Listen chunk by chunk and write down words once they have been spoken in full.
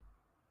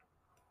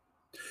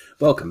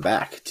Welcome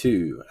back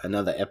to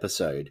another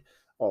episode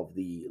of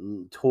the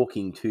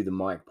Talking to the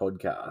Mic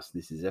podcast.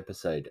 This is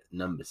episode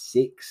number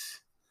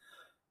 6.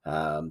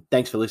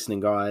 Thanks for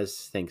listening,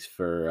 guys. Thanks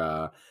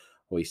for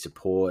all your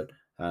support.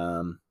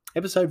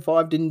 Episode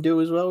 5 didn't do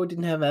as well. We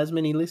didn't have as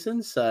many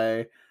listens,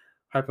 so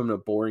hope I'm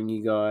not boring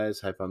you guys.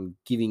 Hope I'm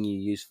giving you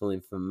useful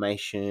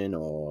information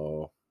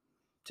or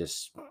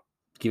just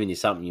giving you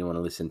something you want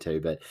to listen to.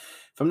 But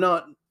if I'm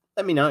not,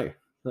 let me know.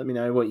 Let me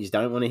know what you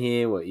don't want to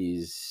hear, what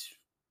you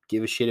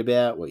give a shit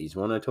about, what you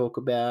want to talk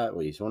about,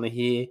 what you want to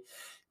hear. You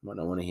might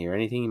not want to hear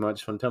anything. You might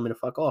just want to tell me to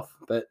fuck off.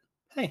 But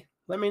hey,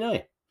 let me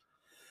know.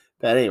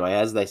 But anyway,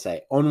 as they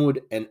say,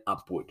 onward and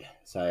upward.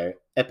 So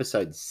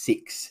episode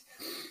 6.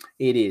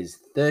 It is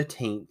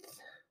 13th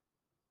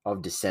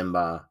of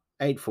December,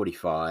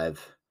 8:45,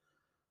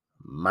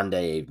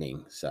 Monday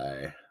evening.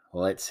 So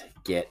let's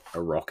get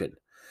a rocket.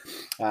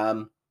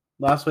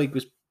 Last week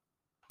was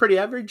pretty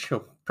average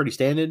or pretty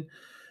standard.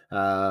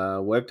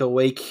 Worked all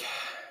week,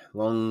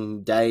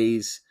 long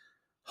days,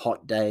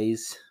 hot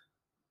days.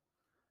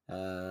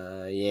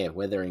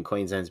 Weather in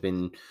Queensland's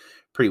been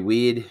pretty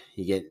weird.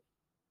 You get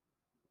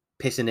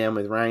pissing down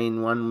with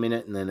rain one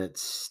minute and then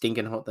it's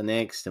stinking hot the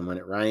next. And when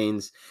it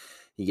rains,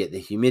 you get the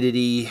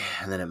humidity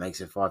and then it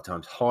makes it 5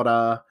 times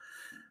hotter.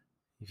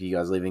 If you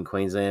guys live in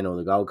Queensland or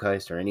the Gold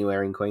Coast or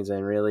anywhere in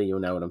Queensland, really, you'll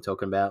know what I'm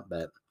talking about.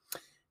 But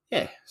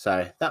yeah,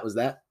 so that was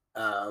that.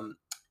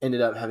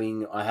 Ended up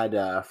I had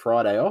a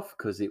Friday off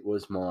because it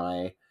was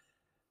my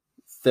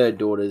third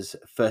daughter's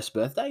first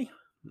birthday,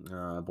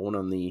 born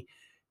on the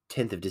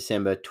 10th of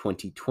December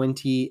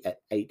 2020 at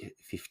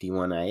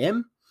 8:51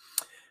 a.m.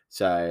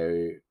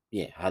 So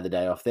yeah, I had the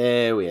day off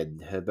there. We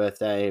had her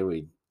birthday.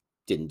 We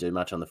didn't do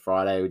much on the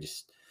Friday. We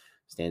just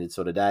standard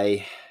sort of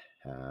day.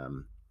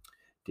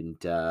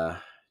 Just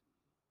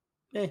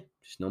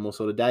normal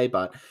sort of day,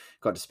 but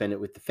got to spend it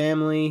with the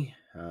family.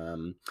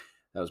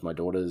 That was my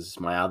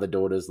other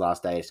daughter's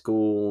last day of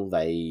school.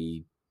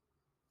 They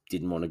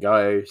didn't want to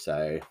go,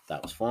 so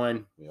that was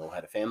fine. We all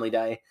had a family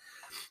day,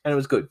 and it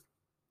was good.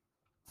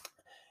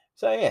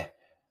 So yeah,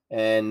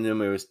 and then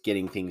we were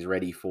getting things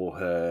ready for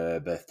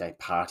her birthday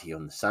party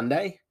on the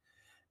Sunday.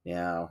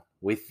 Now,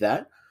 with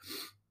that,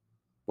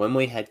 when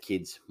we had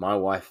kids, my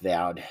wife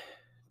vowed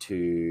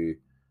to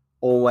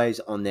always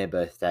on their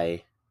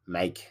birthday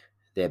make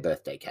their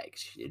birthday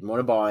cakes. She didn't want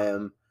to buy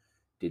them,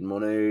 didn't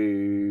want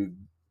to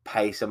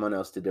pay someone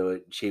else to do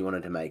it. She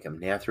wanted to make them.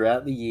 Now,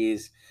 throughout the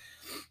years,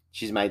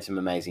 she's made some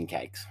amazing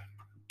cakes.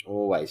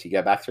 Always. You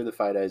go back through the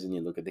photos and you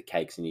look at the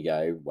cakes and you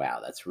go, wow,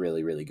 that's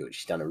really, really good.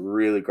 She's done a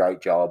really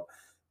great job.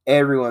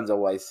 Everyone's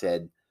always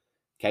said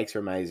cakes are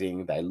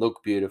amazing. They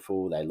look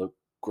beautiful. They look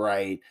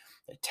great.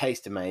 They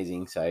taste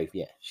amazing. So,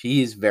 yeah,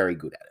 she is very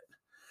good at it.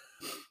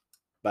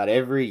 But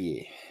every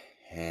year,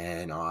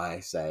 and I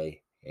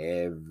say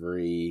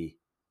every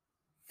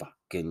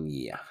fucking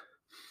year,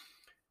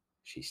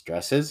 she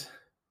stresses.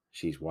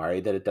 She's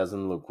worried that it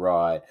doesn't look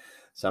right.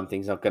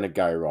 Something's not going to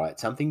go right.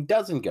 Something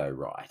doesn't go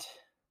right.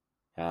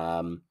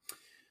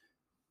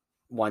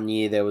 One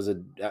year there was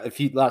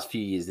last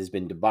few years there's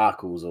been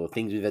debacles or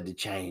things we've had to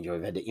change or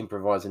we've had to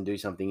improvise and do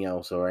something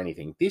else or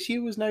anything. This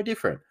year was no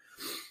different.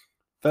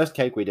 First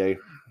cake we do,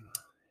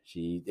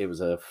 it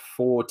was a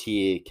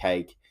 4-tier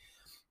cake.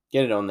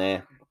 Get it on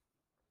there,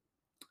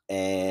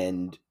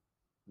 and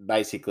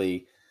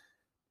basically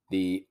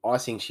the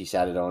icing she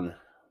sat it on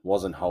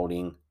wasn't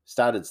holding,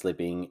 started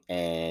slipping,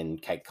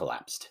 and cake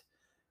collapsed.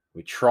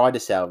 We tried to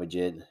salvage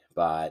it,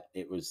 but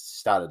it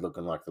started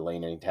looking like the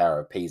Leaning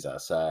Tower of Pisa.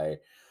 So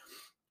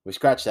we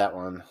scratched that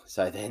one.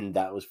 So then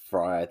that was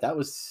Friday. That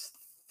was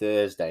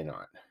Thursday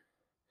night.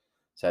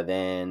 So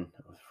then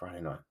it was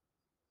Friday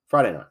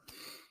night.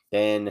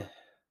 Then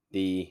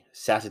the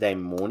Saturday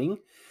morning,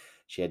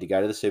 she had to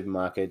go to the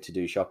supermarket to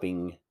do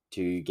shopping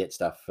to get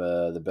stuff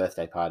for the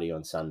birthday party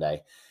on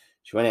Sunday.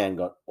 She went out and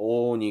got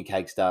all new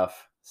cake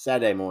stuff.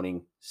 Saturday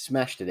morning,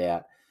 smashed it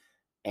out.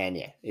 And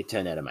yeah, it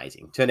turned out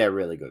amazing. Turned out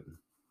really good.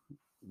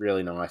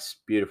 Really nice,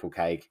 beautiful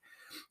cake.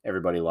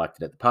 Everybody liked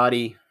it at the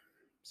party.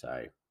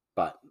 So,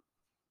 but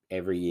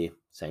every year,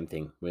 same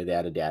thing,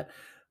 without a doubt.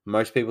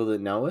 Most people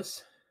that know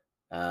us,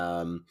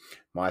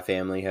 my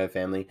family, her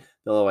family,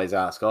 they'll always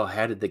ask, oh,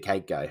 how did the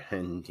cake go?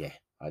 And yeah,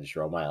 I just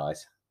roll my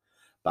eyes.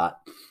 But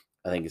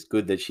I think it's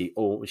good that she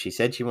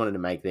said she wanted to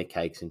make their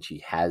cakes, and she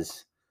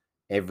has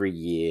every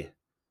year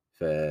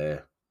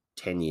for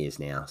 10 years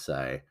now.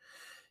 So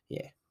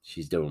yeah,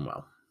 she's doing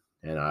well.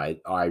 And I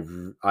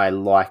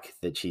like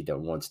that she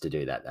wants to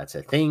do that. That's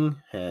her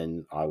thing,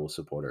 and I will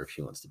support her if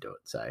she wants to do it.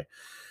 So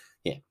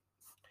yeah.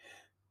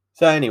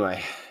 So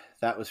anyway,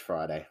 that was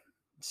Friday.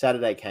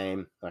 Saturday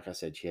came. Like I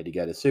said, she had to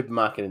go to the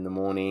supermarket in the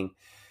morning.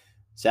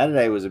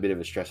 Saturday was a bit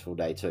of a stressful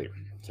day too.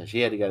 So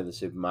she had to go to the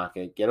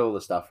supermarket, get all the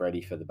stuff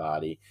ready for the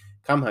party,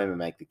 come home and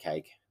make the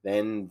cake.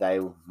 Then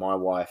my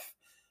wife,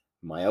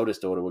 my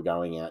eldest daughter, were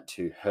going out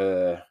to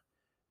her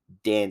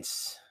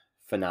dance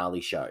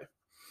finale show.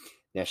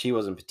 Now, she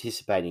wasn't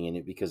participating in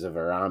it because of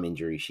her arm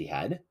injury she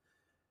had,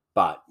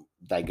 but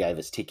they gave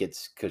us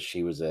tickets because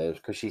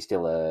she's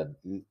still a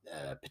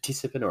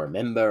participant or a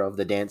member of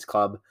the dance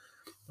club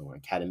or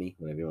academy,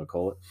 whatever you want to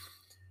call it.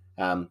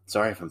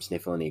 Sorry if I'm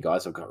sniffling here,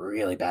 guys. I've got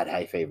really bad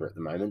hay fever at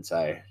the moment,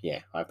 so yeah,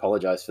 I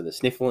apologize for the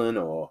sniffling,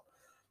 or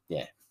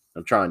yeah,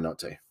 I'm trying not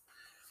to.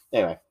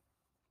 Anyway,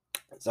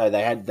 so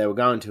they were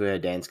going to her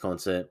dance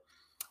concert,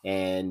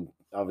 and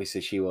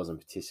obviously she wasn't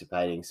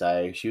participating,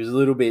 so she was a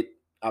little bit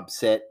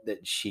upset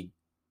that she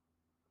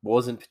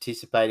wasn't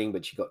participating,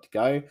 but she got to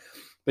go.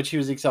 But she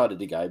was excited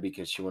to go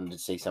because she wanted to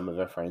see some of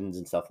her friends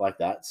and stuff like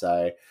that.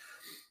 So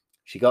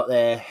she got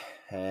there,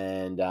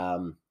 and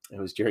it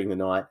was during the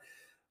night.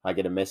 I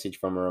get a message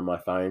from her on my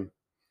phone,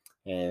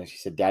 and she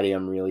said, "Daddy,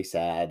 I'm really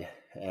sad."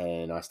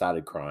 And I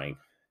started crying,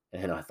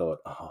 and I thought,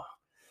 oh,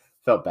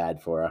 felt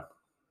bad for her.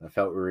 I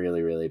felt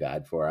really, really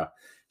bad for her.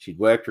 She'd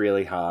worked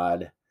really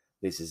hard.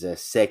 This is her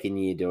second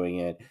year doing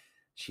it.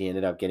 She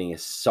ended up getting a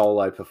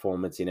solo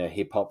performance in her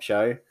hip hop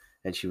show,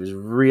 and she was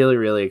really,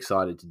 really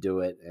excited to do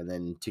it. And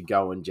then to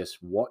go and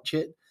just watch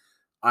it,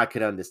 I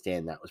could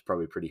understand that was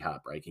probably pretty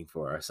heartbreaking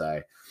for her.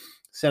 So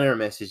sent her a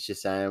message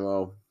just saying,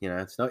 well,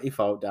 it's not your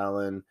fault,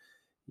 darling.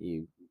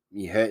 You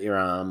hurt your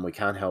arm. We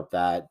can't help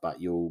that,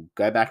 but you'll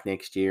go back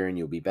next year and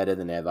you'll be better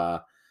than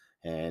ever.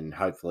 And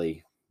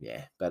hopefully,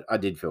 yeah. But I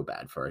did feel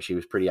bad for her. She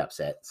was pretty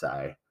upset.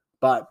 So,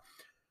 but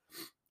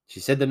she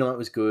said the night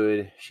was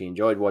good. She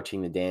enjoyed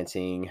watching the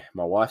dancing.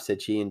 My wife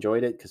said she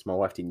enjoyed it because my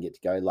wife didn't get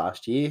to go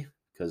last year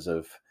because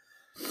of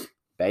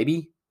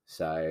baby.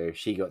 So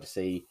she got to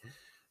see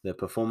the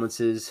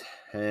performances.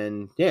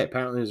 And yeah,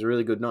 apparently it was a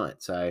really good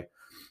night. So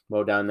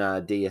well done,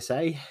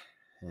 DSA.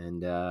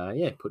 And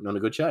yeah, putting on a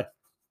good show.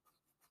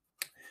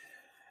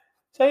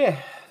 So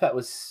yeah, that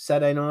was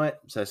Saturday night.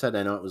 So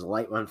Saturday night was a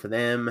late one for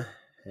them.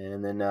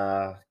 And then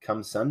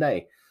comes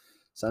Sunday.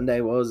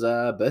 Sunday was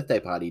birthday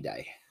party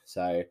day.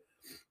 So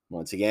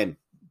once again,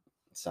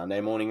 Sunday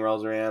morning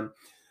rolls around.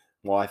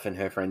 Wife and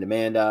her friend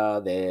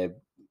Amanda, they're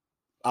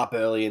up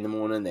early in the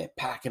morning. They're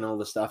packing all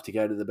the stuff to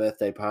go to the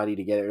birthday party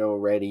to get it all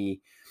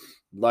ready,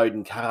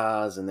 loading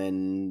cars. And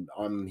then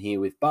I'm here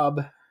with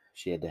Bub.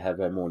 She had to have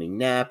her morning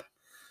nap.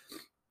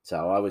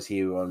 So I was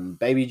here on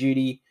baby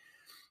duty.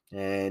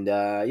 And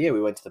yeah,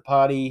 we went to the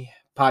party.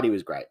 Party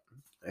was great.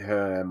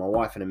 My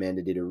wife and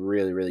Amanda did a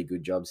really, really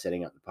good job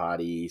setting up the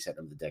party,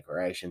 setting up the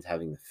decorations,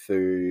 having the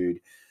food.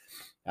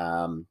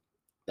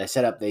 They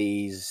set up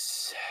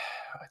these,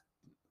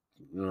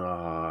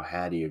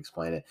 how do you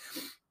explain it?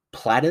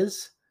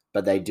 Platters,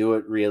 but they do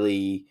it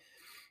really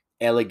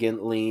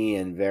elegantly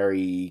and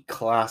very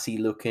classy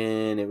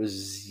looking. It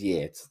was,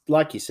 yeah, it's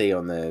like you see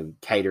on the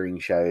catering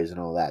shows and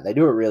all that. They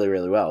do it really,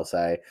 really well.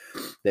 So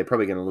they're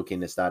probably going to look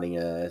into starting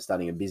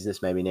a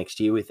business maybe next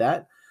year with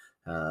that.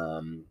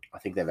 I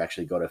think they've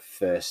actually got a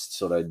first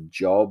sort of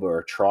job or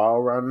a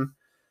trial run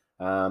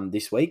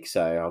this week.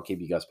 So I'll keep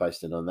you guys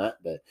posted on that.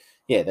 But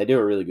yeah, they do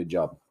a really good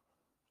job.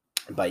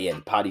 But yeah,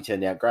 the party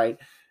turned out great.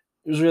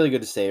 It was really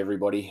good to see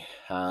everybody.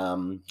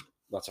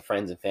 Lots of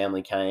friends and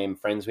family came,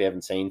 friends we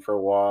haven't seen for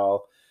a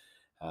while.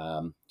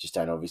 Just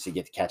don't obviously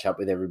get to catch up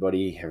with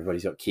everybody.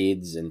 Everybody's got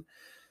kids, and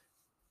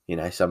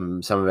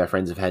some of our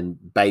friends have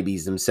had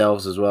babies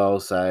themselves as well.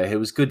 So it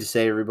was good to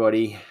see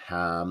everybody.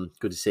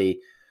 Good to see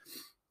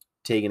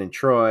Tegan and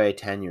Troy,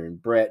 Tanya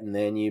and Brett and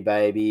their new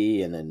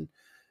baby, and then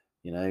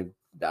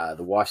the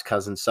wife's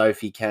cousin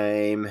Sophie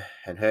came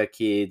and her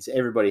kids.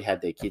 Everybody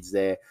had their kids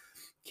there.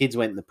 Kids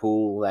went in the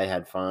pool. They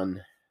had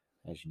fun,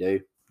 as you do.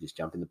 Just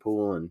jump in the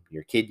pool, and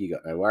you're a kid. You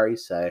got no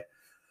worries. So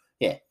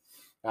yeah.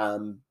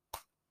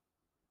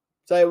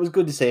 So it was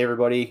good to see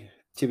everybody.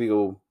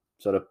 Typical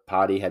sort of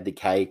party. Had the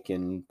cake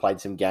and played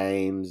some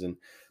games and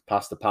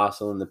passed the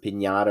parcel and the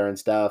piñata and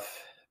stuff.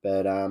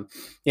 But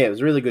yeah, it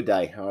was a really good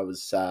day. I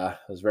was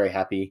very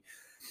happy.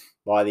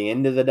 By the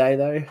end of the day,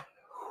 though,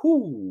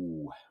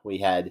 we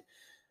had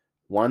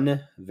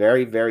one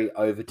very, very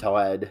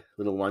overtired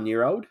little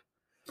 1-year-old.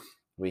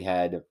 We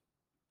had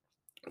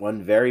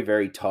one very,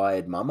 very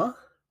tired mama.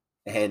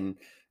 And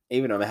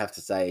even I have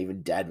to say,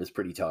 even Dad was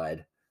pretty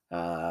tired.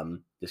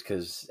 Just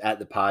because at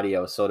the party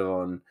I was sort of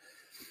on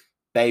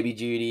baby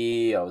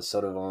duty. I was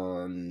sort of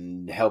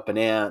on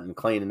helping out and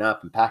cleaning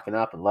up and packing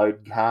up and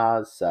loading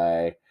cars.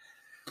 So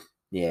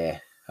yeah,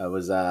 I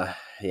was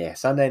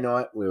Sunday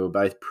night we were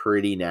both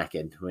pretty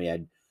knackered. We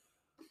had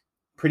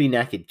pretty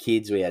knackered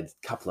kids. We had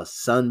a couple of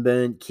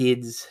sunburnt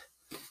kids.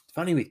 It's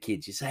funny with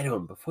kids, you say to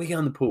them, before you go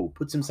in the pool,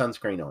 put some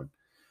sunscreen on.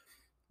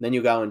 Then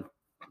you'll go and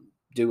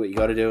do what you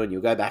got to do, and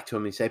you'll go back to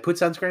them and say, put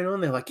sunscreen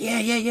on. They're like, yeah,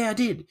 I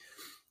did.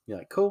 You're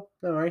like, cool,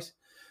 no worries.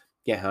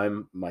 Get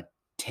home, my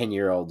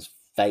 10-year-old's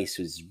face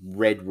was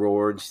red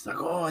raw, and she's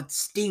like, oh, it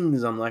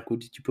stings. I'm like, well,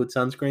 did you put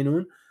sunscreen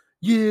on?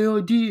 Yeah,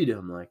 I did.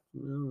 I'm like,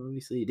 well,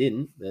 obviously you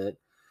didn't, but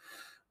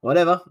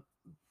whatever.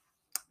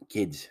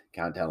 Kids,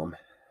 can't tell them.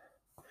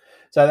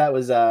 So that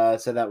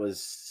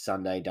was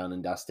Sunday done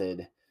and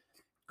dusted.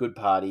 Good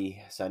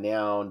party. So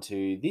now on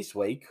to this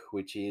week,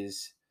 which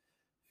is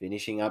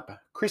finishing up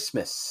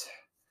Christmas.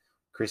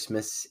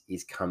 Christmas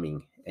is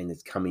coming, and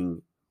it's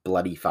coming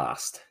bloody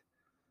fast.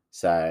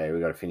 So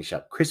we've got to finish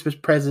up Christmas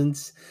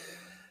presents.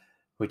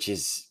 which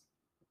is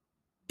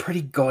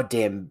pretty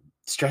goddamn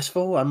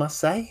stressful, I must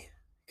say,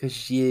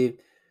 because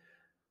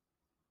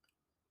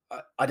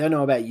I don't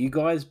know about you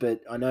guys,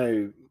 but I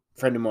know a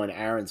friend of mine,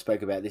 Aaron,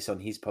 spoke about this on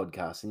his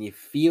podcast, and you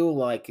feel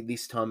like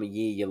this time of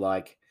year, you're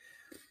like,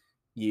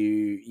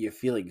 you're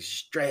feeling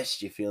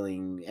stressed, you're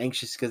feeling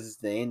anxious because it's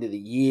the end of the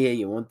year,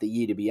 you want the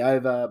year to be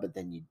over, but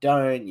then you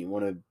don't, you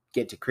want to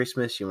get to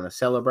Christmas, you want to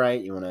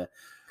celebrate, you want to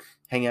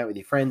hang out with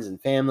your friends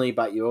and family,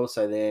 but you're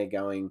also there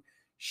going,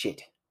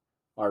 shit,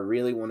 I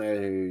really want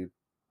to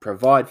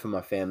provide for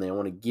my family. I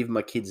want to give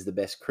my kids the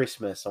best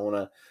Christmas. I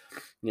want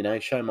to,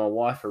 show my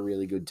wife a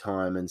really good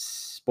time and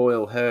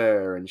spoil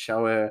her and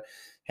show her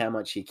how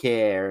much you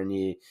care.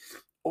 And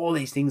all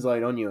these things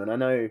load on you. And I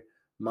know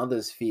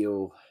mothers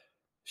feel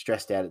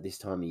stressed out at this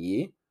time of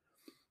year,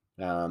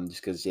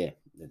 just because,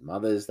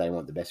 mothers, they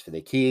want the best for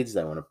their kids.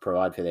 They want to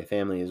provide for their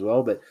family as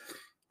well. But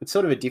it's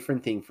sort of a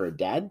different thing for a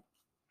dad.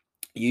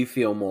 You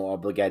feel more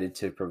obligated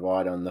to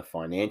provide on the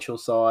financial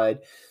side.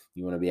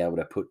 You want to be able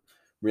to put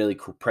really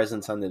cool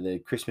presents under the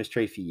Christmas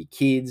tree for your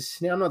kids.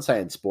 Now, I'm not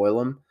saying spoil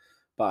them,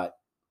 but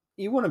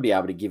you want to be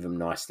able to give them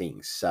nice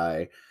things.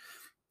 So,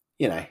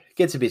 it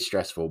gets a bit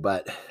stressful,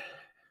 but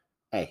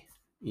hey,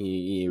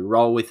 you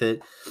roll with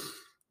it.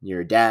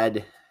 You're a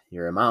dad,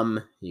 you're a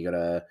mum. You got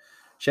to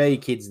show your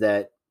kids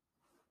that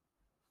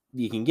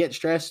you can get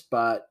stressed,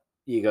 but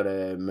you got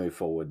to move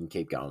forward and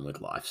keep going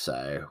with life.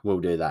 So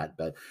we'll do that,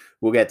 but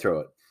we'll get through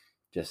it.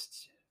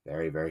 Just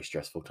very, very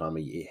stressful time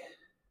of year.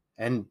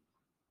 And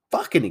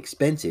fucking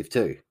expensive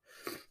too.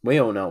 We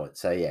all know it.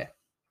 So yeah.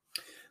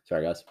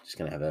 Sorry guys, just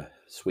gonna have a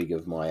swig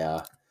of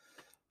my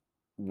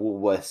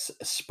Woolworths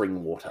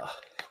spring water.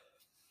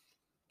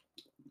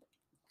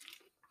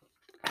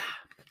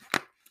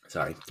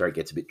 Sorry, throat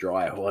gets a bit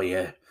dry while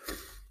you're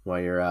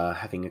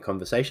having a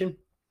conversation.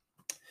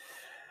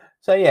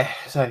 So yeah,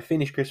 so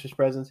finish Christmas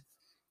presents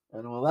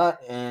and all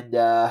that, and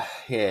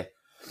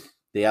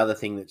the other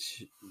thing that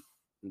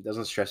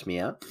doesn't stress me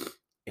out,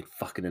 it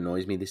fucking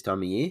annoys me this time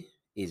of year,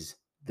 is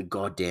the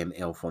goddamn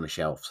elf on the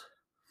shelves.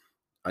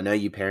 I know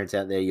you parents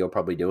out there, you're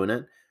probably doing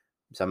it.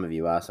 Some of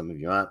you are, some of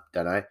you aren't.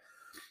 Don't know.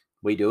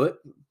 We do it.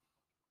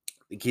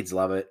 The kids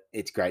love it.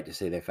 It's great to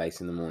see their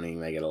face in the morning.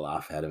 They get a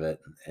laugh out of it,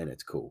 and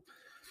it's cool.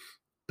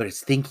 But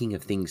it's thinking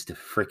of things to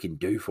freaking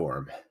do for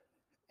them.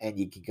 And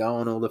you can go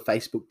on all the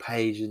Facebook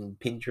page and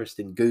Pinterest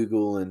and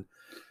Google and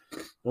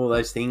all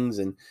those things,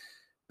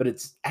 but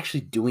it's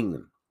actually doing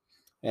them.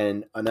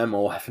 And I know my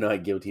wife and I are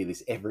guilty of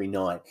this every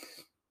night.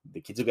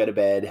 The kids will go to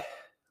bed.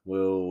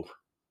 We'll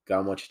go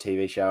and watch a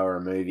TV show or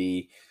a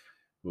movie.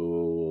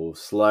 We'll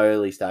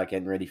slowly start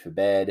getting ready for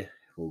bed.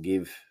 We'll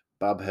give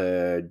Bub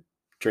her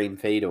dream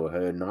feed or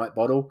her night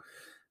bottle.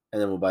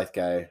 And then we'll both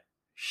go,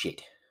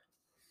 shit.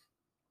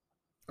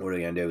 What are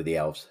we going to do with the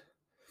elves?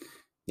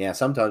 Now,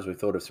 sometimes we've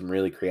thought of some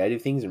really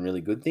creative things and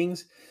really good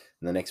things.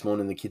 And the next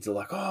morning the kids are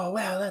like, oh,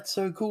 wow, that's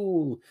so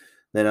cool.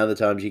 Then other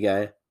times you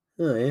go,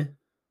 oh, yeah,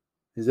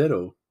 is that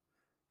all?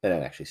 They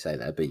don't actually say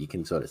that, but you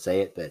can sort of say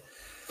it. But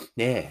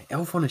yeah,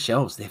 elf on the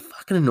shelves, they're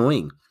fucking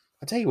annoying.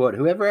 I tell you what,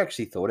 whoever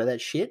actually thought of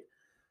that shit,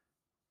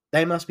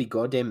 they must be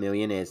goddamn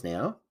millionaires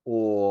now,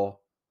 or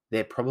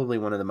they're probably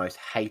one of the most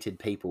hated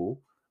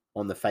people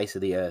on the face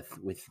of the earth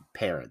with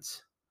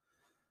parents.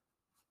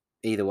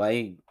 Either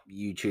way,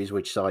 you choose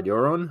which side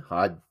you're on.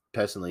 I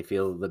personally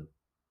feel the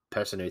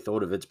person who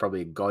thought of it's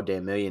probably a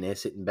goddamn millionaire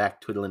sitting back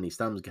twiddling his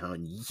thumbs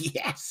going,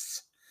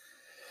 yes!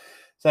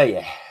 So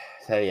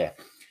yeah.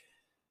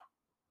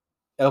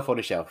 Elf on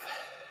a shelf.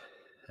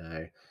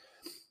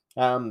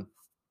 So,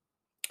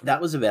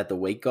 that was about the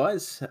week,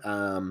 guys.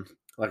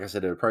 Like I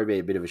said, it'll probably be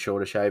a bit of a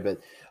shorter show, but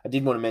I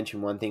did want to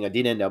mention one thing. I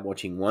did end up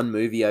watching one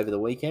movie over the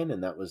weekend,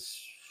 and that was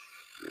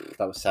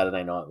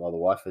Saturday night while the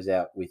wife was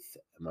out with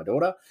my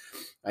daughter.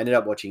 I ended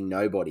up watching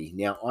Nobody.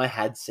 Now, I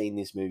had seen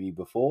this movie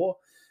before,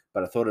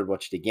 but I thought I'd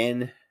watch it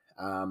again.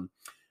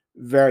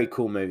 Very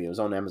cool movie. It was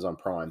on Amazon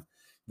Prime.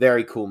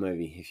 Very cool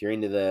movie. If you're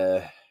into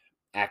the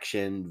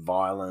action,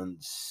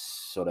 violence,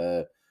 sort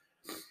of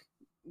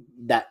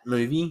that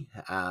movie,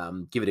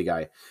 give it a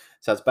go.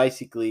 So it's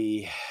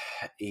basically,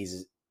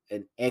 he's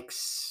an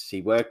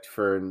he worked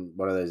for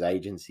one of those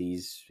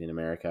agencies in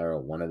America, or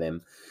one of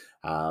them,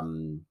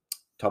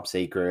 top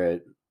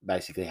secret,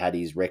 basically had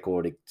his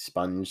record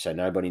expunged, so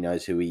nobody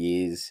knows who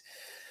he is.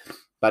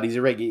 But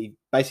he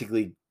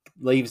basically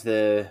leaves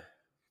the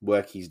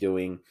work he's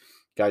doing,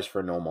 goes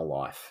for a normal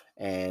life,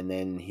 and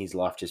then his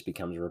life just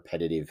becomes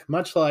repetitive,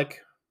 much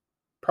like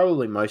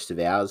probably most of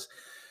ours.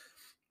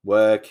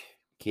 Work,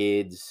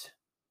 kids,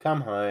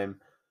 come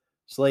home,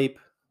 sleep,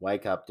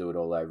 wake up, do it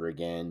all over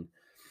again.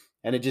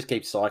 And it just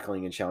keeps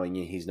cycling and showing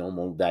you his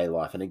normal day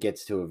life. And it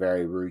gets to a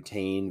very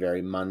routine,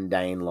 very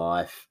mundane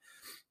life.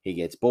 He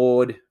gets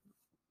bored.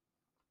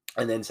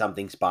 And then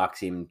something sparks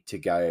him to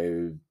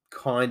go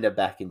kind of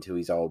back into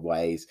his old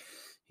ways.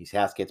 His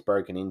house gets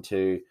broken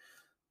into.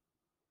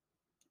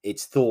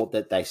 It's thought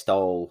that they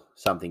stole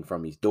something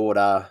from his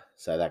daughter.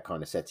 So that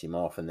kind of sets him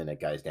off. And then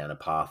it goes down a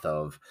path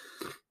of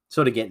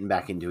sort of getting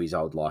back into his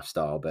old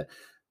lifestyle. But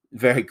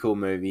very cool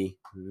movie.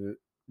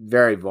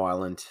 Very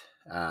violent.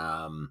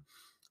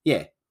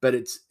 Yeah, but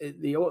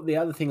the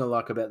other thing I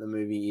like about the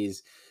movie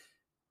is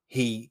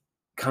he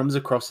comes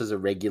across as a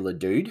regular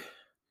dude,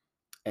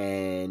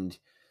 and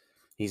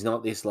he's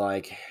not this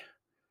like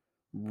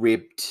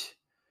ripped,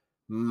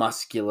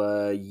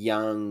 muscular,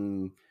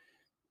 young,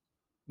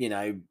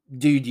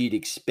 dude you'd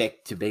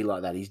expect to be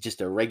like that. He's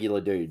just a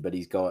regular dude, but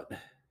he's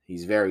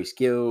very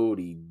skilled.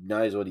 He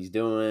knows what he's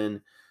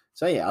doing.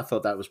 So yeah, I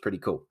thought that was pretty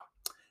cool.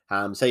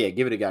 So yeah,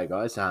 give it a go,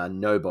 guys.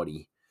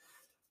 Nobody.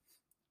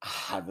 I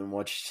haven't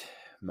watched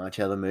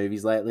much other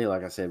movies lately.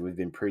 Like I said, we've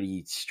been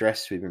pretty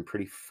stressed. We've been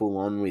pretty full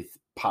on with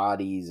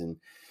parties and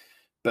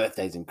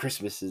birthdays and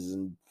Christmases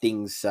and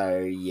things. So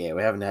yeah,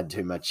 we haven't had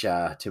too much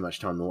time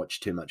to watch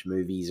too much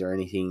movies or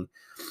anything.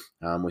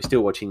 We're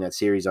still watching that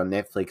series on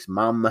Netflix,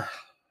 Mum.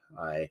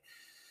 I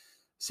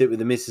sit with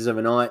the missus of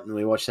a night and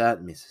we watch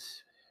that.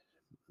 Missus,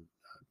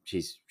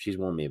 she's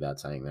warned me about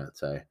saying that.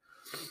 So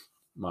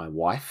my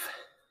wife,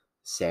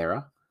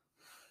 Sarah,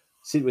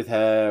 sit with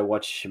her,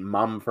 watch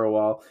Mum for a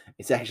while.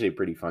 It's actually a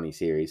pretty funny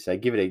series. So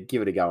give it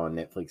a go on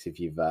Netflix if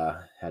you've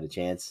had a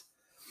chance.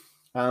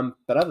 But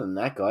other than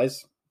that,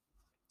 guys,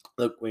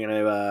 look, we're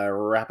going to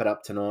wrap it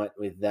up tonight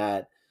with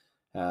that.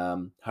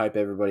 Hope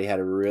everybody had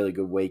a really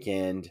good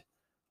weekend.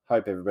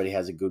 Hope everybody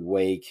has a good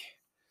week.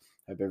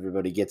 Hope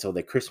everybody gets all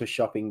their Christmas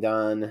shopping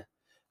done.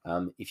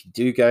 If you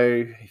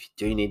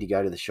do need to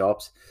go to the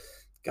shops,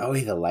 go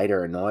either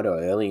later at night or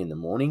early in the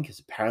morning, because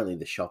apparently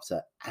the shops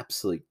are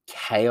absolute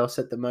chaos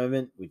at the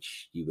moment,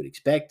 which you would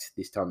expect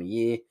this time of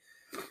year.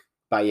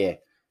 But yeah,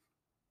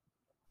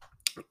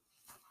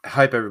 I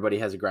hope everybody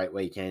has a great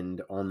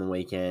weekend on the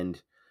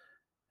weekend.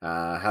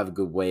 Have a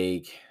good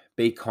week.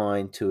 Be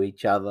kind to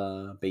each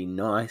other. Be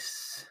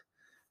nice.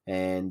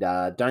 And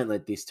don't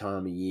let this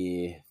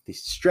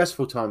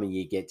stressful time of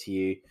year get to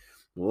you.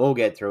 We'll all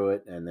get through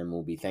it, and then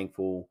we'll be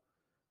thankful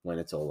when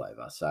it's all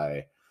over.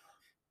 So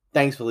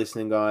thanks for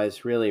listening,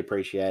 guys. Really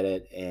appreciate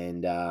it,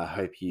 and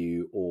hope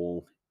you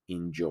all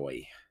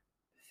enjoy.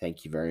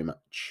 Thank you very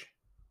much.